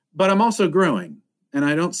 but I'm also growing, and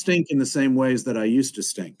I don't stink in the same ways that I used to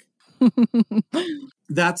stink.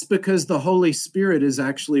 That's because the Holy Spirit is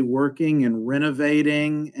actually working and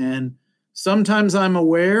renovating. And sometimes I'm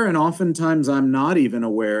aware, and oftentimes I'm not even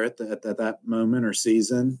aware at that moment or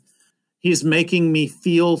season. He's making me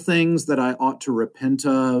feel things that I ought to repent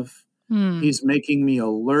of. He's making me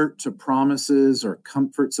alert to promises or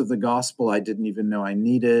comforts of the gospel I didn't even know I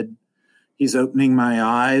needed. He's opening my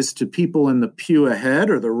eyes to people in the pew ahead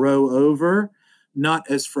or the row over,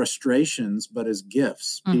 not as frustrations, but as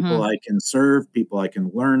gifts. People I can serve, people I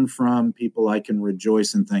can learn from, people I can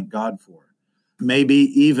rejoice and thank God for. Maybe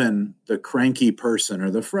even the cranky person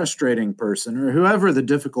or the frustrating person or whoever the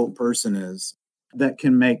difficult person is that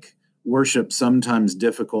can make worship sometimes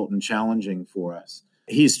difficult and challenging for us.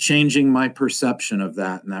 He's changing my perception of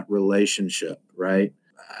that and that relationship, right?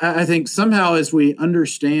 I think somehow as we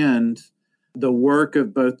understand the work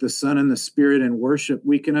of both the Son and the Spirit in worship,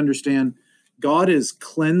 we can understand God is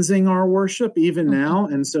cleansing our worship even now.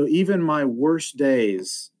 And so even my worst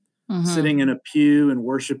days, sitting in a pew and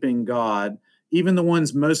worshiping God, even the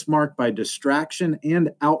ones most marked by distraction and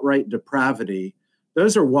outright depravity,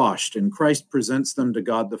 those are washed, and Christ presents them to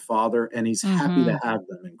God the Father, and he's happy to have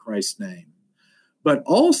them in Christ's name. But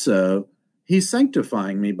also, he's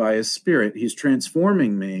sanctifying me by his Spirit. He's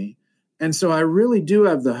transforming me. And so I really do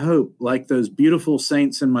have the hope, like those beautiful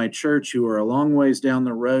saints in my church who are a long ways down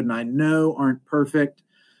the road and I know aren't perfect,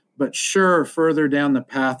 but sure further down the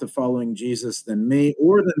path of following Jesus than me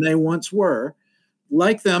or than they once were.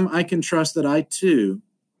 Like them, I can trust that I too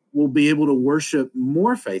will be able to worship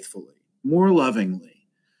more faithfully, more lovingly,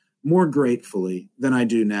 more gratefully than I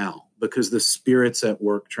do now because the Spirit's at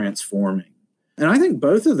work transforming. And I think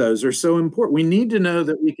both of those are so important. We need to know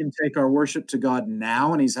that we can take our worship to God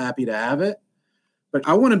now and he's happy to have it. But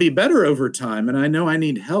I want to be better over time, and I know I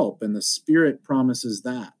need help, and the Spirit promises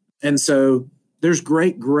that. And so there's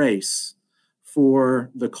great grace for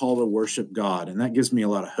the call to worship God, and that gives me a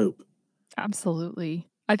lot of hope. Absolutely.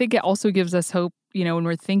 I think it also gives us hope, when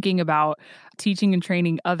we're thinking about teaching and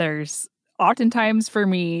training others. Oftentimes for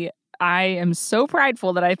me, I am so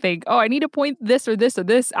prideful that I think, I need to point this or this or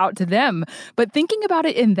this out to them. But thinking about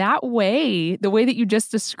it in that way, the way that you just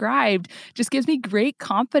described, just gives me great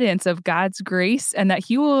confidence of God's grace and that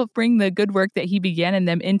he will bring the good work that he began in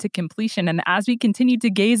them into completion. And as we continue to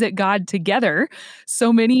gaze at God together,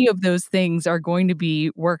 so many of those things are going to be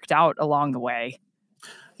worked out along the way.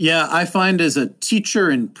 Yeah, I find as a teacher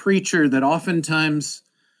and preacher that oftentimes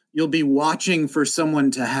you'll be watching for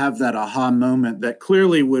someone to have that aha moment that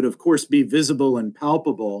clearly would, of course, be visible and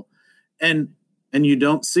palpable, and you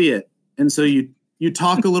don't see it. And so you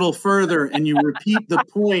talk a little further and you repeat the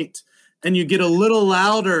point and you get a little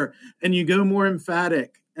louder and you go more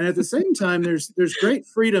emphatic. And at the same time, there's great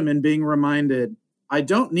freedom in being reminded, I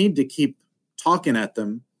don't need to keep talking at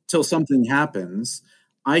them till something happens.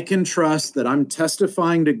 I can trust that I'm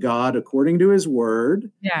testifying to God according to his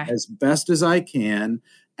word as best as I can.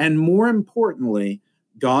 And more importantly,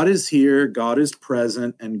 God is here, God is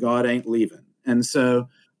present, and God ain't leaving. And so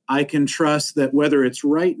I can trust that whether it's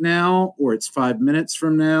right now or it's 5 minutes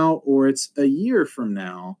from now or it's a year from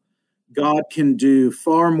now, God can do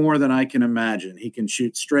far more than I can imagine. He can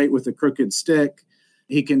shoot straight with a crooked stick.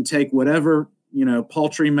 He can take whatever,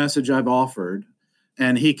 paltry message I've offered,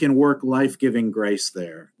 and he can work life-giving grace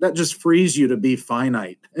there. That just frees you to be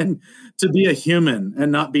finite and to be a human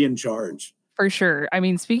and not be in charge. For sure. I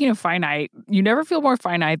mean, speaking of finite, you never feel more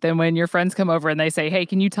finite than when your friends come over and they say, hey,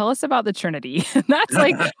 can you tell us about the Trinity? That's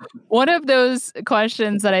like one of those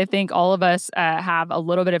questions that I think all of us have a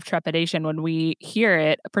little bit of trepidation when we hear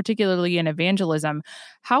it, particularly in evangelism.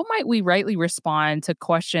 How might we rightly respond to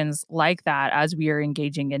questions like that as we are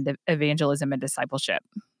engaging in evangelism and discipleship?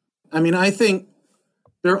 I mean, I think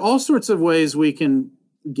there are all sorts of ways we can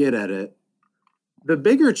get at it. The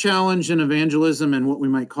bigger challenge in evangelism and what we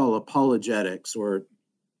might call apologetics, or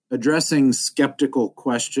addressing skeptical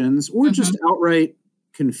questions or just outright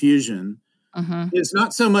confusion, is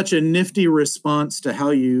not so much a nifty response to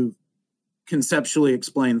how you conceptually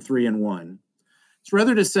explain 3 and 1. It's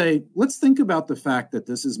rather to say, let's think about the fact that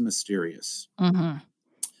this is mysterious.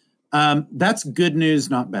 That's good news,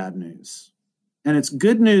 not bad news. And it's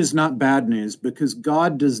good news, not bad news, because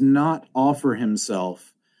God does not offer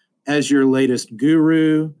himself as your latest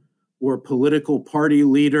guru or political party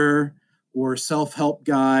leader or self-help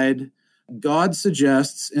guide. God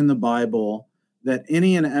suggests in the Bible that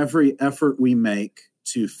any and every effort we make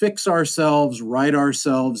to fix ourselves, right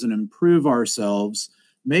ourselves, and improve ourselves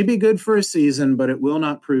may be good for a season, but it will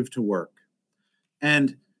not prove to work.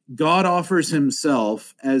 And God offers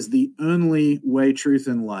himself as the only way, truth,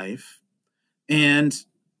 and life. And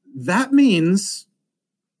that means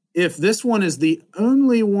if this one is the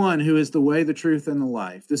only one who is the way, the truth, and the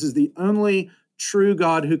life, this is the only true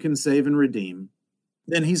God who can save and redeem,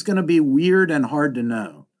 then he's going to be weird and hard to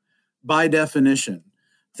know by definition.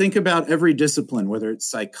 Think about every discipline, whether it's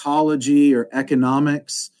psychology or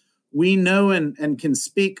economics. We know and can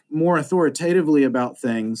speak more authoritatively about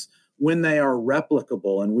things when they are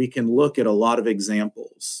replicable, and we can look at a lot of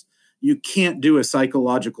examples. You can't do a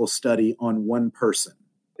psychological study on one person.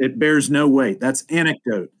 It bears no weight. That's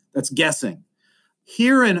anecdote. That's guessing.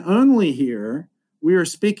 Here and only here, we are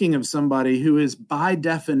speaking of somebody who is by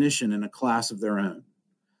definition in a class of their own.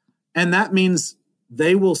 And that means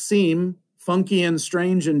they will seem funky and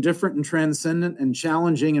strange and different and transcendent and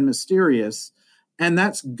challenging and mysterious. And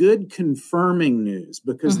that's good confirming news,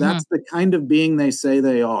 because that's the kind of being they say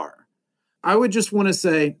they are. I would just want to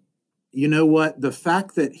say, you know what? The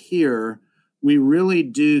fact that here we really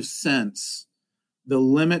do sense the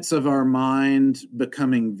limits of our mind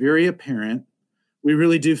becoming very apparent. We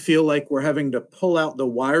really do feel like we're having to pull out the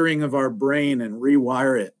wiring of our brain and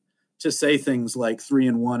rewire it to say things like 3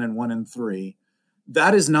 and 1 and 1 and 3.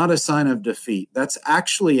 That is not a sign of defeat. That's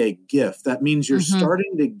actually a gift. That means you're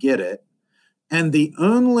starting to get it. And the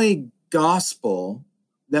only gospel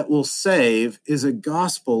that will save is a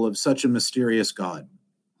gospel of such a mysterious God.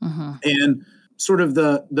 And sort of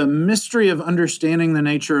the mystery of understanding the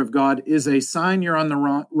nature of God is a sign you're on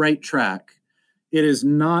the right track. It is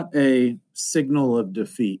not a signal of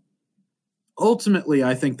defeat. Ultimately,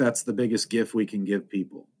 I think that's the biggest gift we can give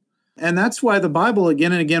people. And that's why the Bible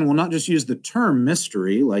again and again will not just use the term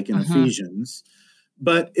mystery, like in Ephesians,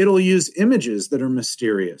 but it'll use images that are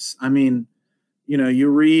mysterious. I mean, you know, you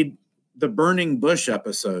read the burning bush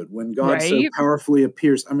episode when God so powerfully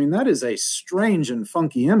appears. I mean, that is a strange and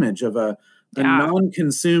funky image of a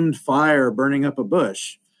non-consumed fire burning up a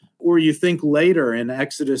bush. Or you think later in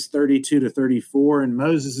Exodus 32 to 34, and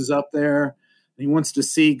Moses is up there, and he wants to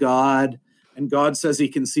see God, and God says he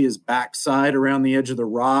can see his backside around the edge of the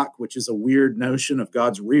rock, which is a weird notion of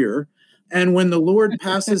God's rear. And when the Lord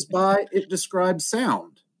passes by, it describes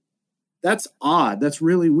sound. That's odd. That's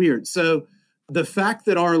really weird. So the fact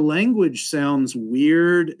that our language sounds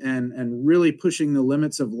weird and really pushing the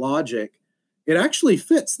limits of logic, it actually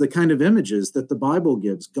fits the kind of images that the Bible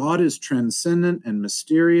gives. God is transcendent and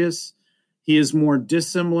mysterious. He is more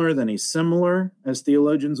dissimilar than he's similar, as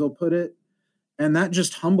theologians will put it. And that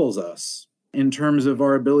just humbles us in terms of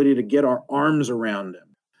our ability to get our arms around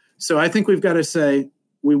him. So I think we've got to say,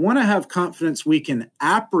 we want to have confidence we can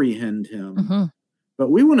apprehend him,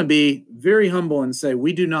 but we want to be very humble and say,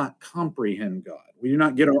 we do not comprehend God. We do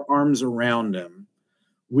not get our arms around him.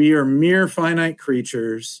 We are mere finite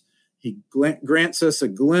creatures. He grants us a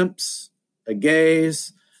glimpse, a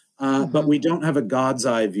gaze, but we don't have a God's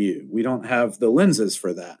eye view. We don't have the lenses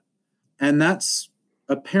for that. And that's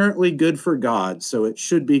apparently good for God, so it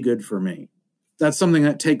should be good for me. That's something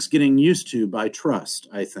that takes getting used to by trust,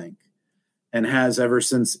 I think, and has ever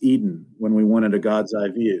since Eden when we wanted a God's eye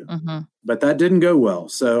view. But that didn't go well.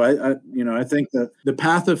 So I think that the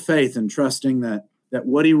path of faith and trusting that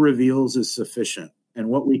what he reveals is sufficient and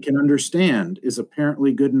what we can understand is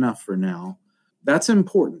apparently good enough for now. That's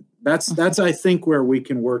important. That's I think where we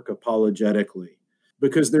can work apologetically,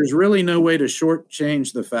 because there's really no way to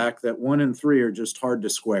shortchange the fact that 1 and 3 are just hard to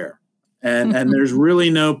square. And there's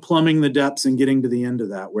really no plumbing the depths and getting to the end of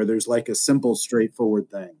that, where there's like a simple,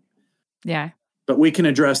 straightforward thing. Yeah. But we can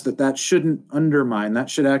address that shouldn't undermine,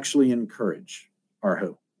 that should actually encourage our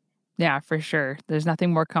hope. Yeah, for sure. There's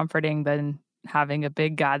nothing more comforting than having a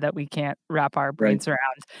big God that we can't wrap our brains around.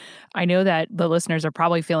 I know that the listeners are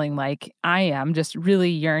probably feeling like I am, just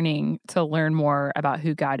really yearning to learn more about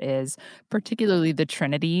who God is, particularly the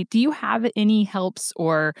Trinity. Do you have any helps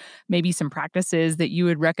or maybe some practices that you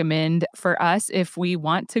would recommend for us if we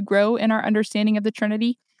want to grow in our understanding of the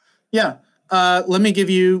Trinity? Yeah. Let me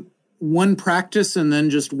give you one practice and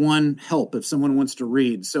then just one help if someone wants to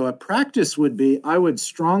read. So a practice would be, I would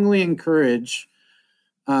strongly encourage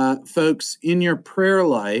folks in your prayer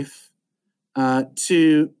life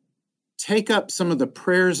to take up some of the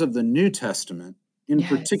prayers of the New Testament, in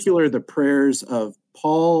particular the prayers of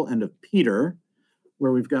Paul and of Peter,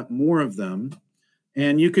 where we've got more of them.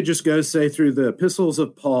 And you could just go, say, through the epistles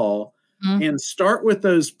of Paul and start with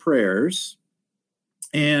those prayers.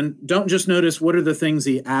 And don't just notice what are the things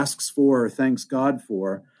he asks for or thanks God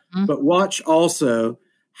for, but watch also,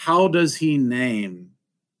 how does he name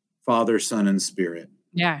Father, Son, and Spirit?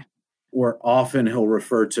 Yeah. Or often he'll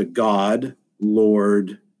refer to God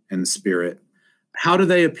Lord, and Spirit. How do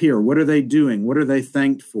they appear? What are they doing? What are they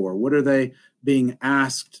thanked for? What are they being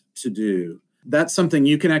asked to do? That's something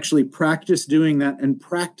you can actually practice doing that and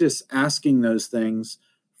practice asking those things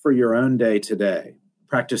for your own day to day.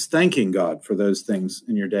 Practice thanking God for those things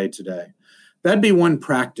in your day to day. That'd be one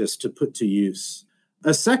practice to put to use.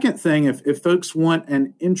 A second thing, if folks want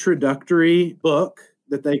an introductory book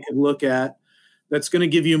that they could look at that's going to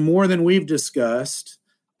give you more than we've discussed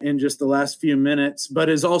in just the last few minutes, but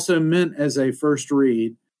is also meant as a first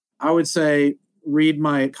read, I would say read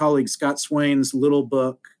my colleague Scott Swain's little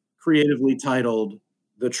book, creatively titled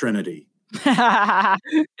The Trinity. Is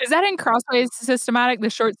that in Crossway's systematic, the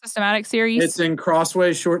short systematic series? It's in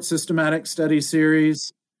Crossway's short systematic study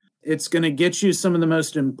series. It's going to get you some of the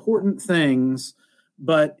most important things,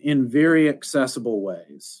 but in very accessible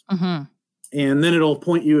ways. Mm-hmm. And then it'll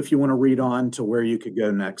point you, if you want to read on, to where you could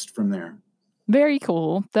go next from there. Very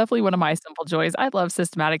cool. Definitely one of my simple joys. I love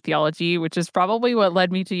systematic theology, which is probably what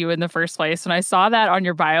led me to you in the first place. When I saw that on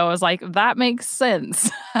your bio, I was like, that makes sense.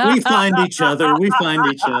 We find each other.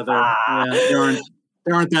 Yeah,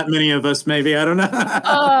 there aren't that many of us, maybe. I don't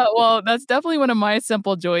know. Well, that's definitely one of my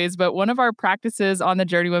simple joys. But one of our practices on the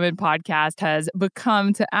Journey Women podcast has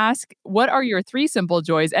become to ask, what are your 3 simple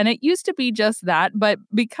joys? And it used to be just that. But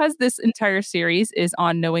because this entire series is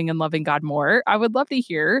on knowing and loving God more, I would love to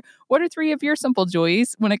hear, what are 3 of your simple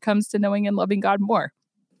joys when it comes to knowing and loving God more?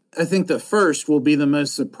 I think the first will be the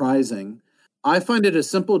most surprising. I find it a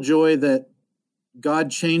simple joy that God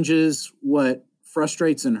changes what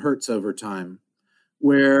frustrates and hurts over time,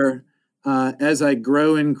 where as I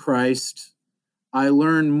grow in Christ, I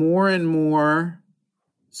learn more and more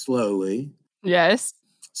slowly. Yes.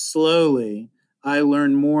 Slowly, I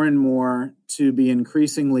learn more and more to be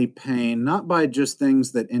increasingly pained, not by just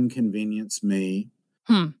things that inconvenience me,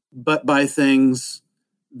 but by things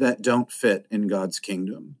that don't fit in God's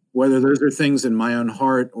kingdom, whether those are things in my own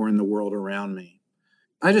heart or in the world around me.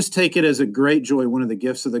 I just take it as a great joy, one of the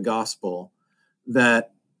gifts of the gospel,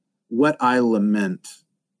 that what I lament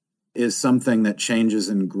is something that changes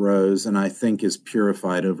and grows and I think is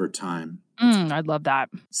purified over time. I'd love that.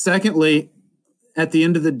 Secondly, at the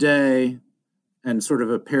end of the day, and sort of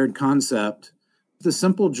a paired concept, the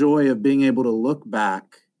simple joy of being able to look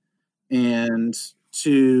back and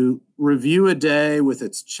to review a day with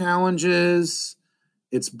its challenges,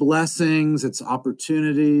 its blessings, its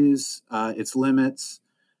opportunities, its limits,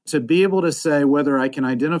 to be able to say, whether I can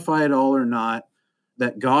identify it all or not,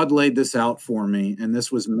 that God laid this out for me, and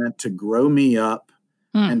this was meant to grow me up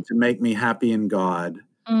and to make me happy in God.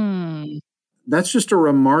 That's just a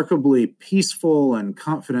remarkably peaceful and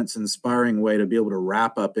confidence-inspiring way to be able to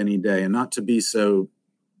wrap up any day and not to be so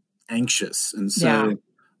anxious and so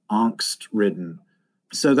angst-ridden.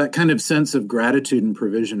 So that kind of sense of gratitude and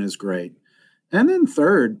provision is great. And then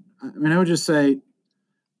third, I would just say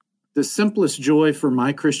the simplest joy for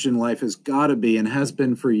my Christian life has got to be, and has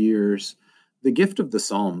been for years, the gift of the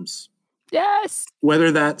Psalms. Yes.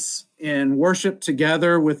 Whether that's in worship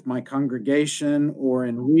together with my congregation or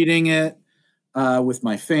in reading it with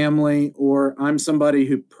my family, or I'm somebody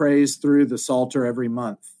who prays through the Psalter every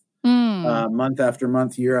month, month after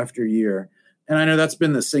month, year after year. And I know that's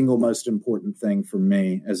been the single most important thing for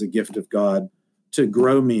me as a gift of God, to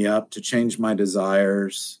grow me up, to change my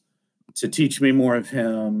desires, to teach me more of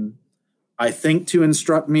Him. I think to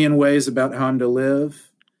instruct me in ways about how I'm to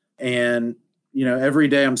live. And every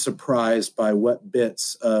day I'm surprised by what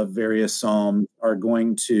bits of various Psalms are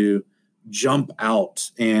going to jump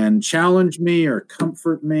out and challenge me or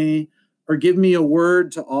comfort me or give me a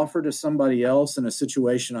word to offer to somebody else in a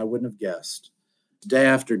situation I wouldn't have guessed. Day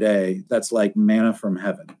after day, that's like manna from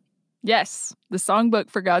heaven. Yes, the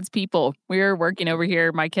songbook for God's people. We're working over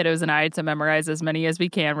here, my kiddos and I, to memorize as many as we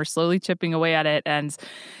can. We're slowly chipping away at it, and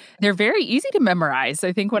they're very easy to memorize.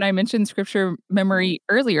 I think when I mentioned scripture memory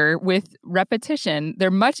earlier, with repetition,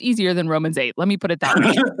 they're much easier than Romans 8. Let me put it that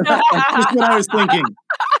way. That's what I was thinking.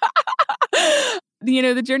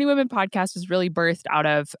 The Journey Women podcast was really birthed out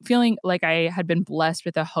of feeling like I had been blessed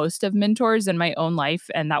with a host of mentors in my own life.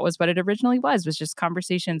 And that was what it originally was just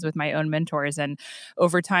conversations with my own mentors. And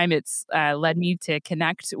over time, it's led me to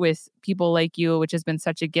connect with people like you, which has been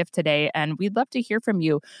such a gift today. And we'd love to hear from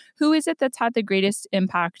you. Who is it that's had the greatest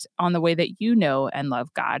impact on the way that you know and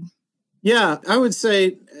love God? Yeah, I would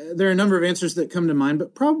say there are a number of answers that come to mind,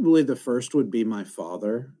 but probably the first would be my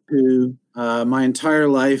father, who my entire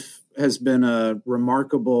life has been a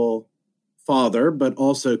remarkable father, but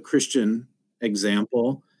also Christian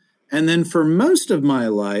example. And then for most of my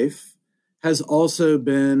life has also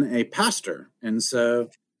been a pastor. And so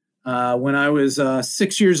when I was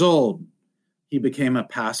 6 years old, he became a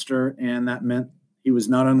pastor, and that meant he was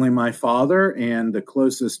not only my father and the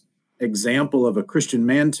closest example of a Christian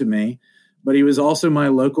man to me, but he was also my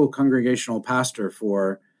local congregational pastor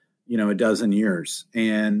for, a dozen years.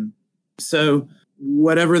 And so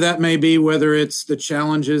whatever that may be, whether it's the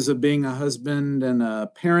challenges of being a husband and a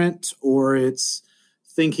parent, or it's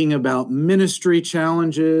thinking about ministry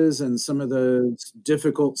challenges and some of those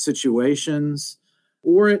difficult situations,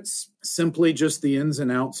 or it's simply just the ins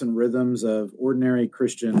and outs and rhythms of ordinary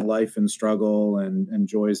Christian life and struggle and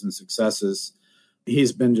joys and successes,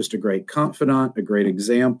 he's been just a great confidant, a great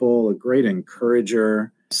example, a great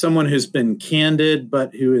encourager, someone who's been candid,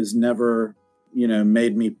 but who has never,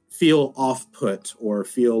 made me feel off-put or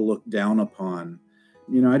feel looked down upon.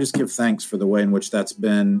 I just give thanks for the way in which that's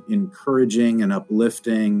been encouraging and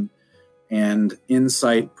uplifting and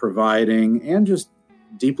insight providing and just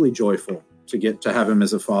deeply joyful to get to have him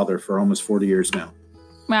as a father for almost 40 years now.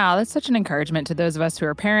 Wow, that's such an encouragement to those of us who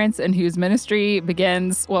are parents and whose ministry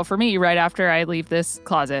begins, well, for me, right after I leave this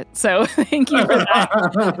closet. So thank you for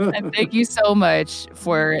that. And thank you so much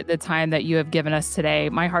for the time that you have given us today.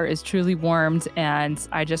 My heart is truly warmed, and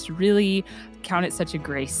I just really count it such a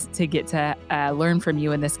grace to get to learn from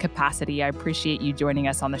you in this capacity. I appreciate you joining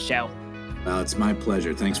us on the show. Well, it's my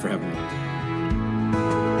pleasure. Thanks for having me.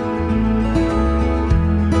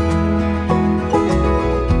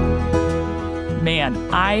 Man,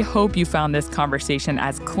 I hope you found this conversation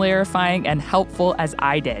as clarifying and helpful as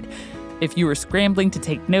I did. If you were scrambling to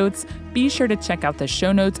take notes, be sure to check out the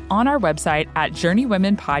show notes on our website at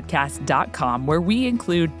journeywomenpodcast.com, where we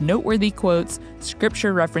include noteworthy quotes,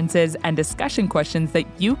 scripture references, and discussion questions that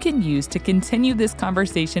you can use to continue this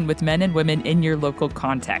conversation with men and women in your local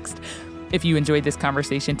context. If you enjoyed this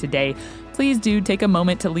conversation today, please do take a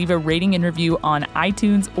moment to leave a rating and review on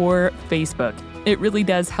iTunes or Facebook. It really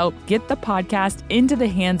does help get the podcast into the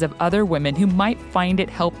hands of other women who might find it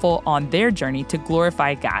helpful on their journey to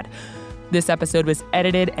glorify God. This episode was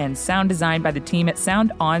edited and sound designed by the team at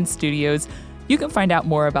Sound On Studios. You can find out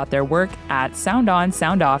more about their work at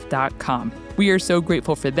soundonsoundoff.com. We are so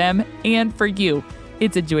grateful for them and for you.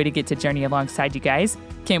 It's a joy to get to journey alongside you guys.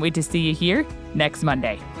 Can't wait to see you here next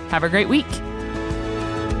Monday. Have a great week.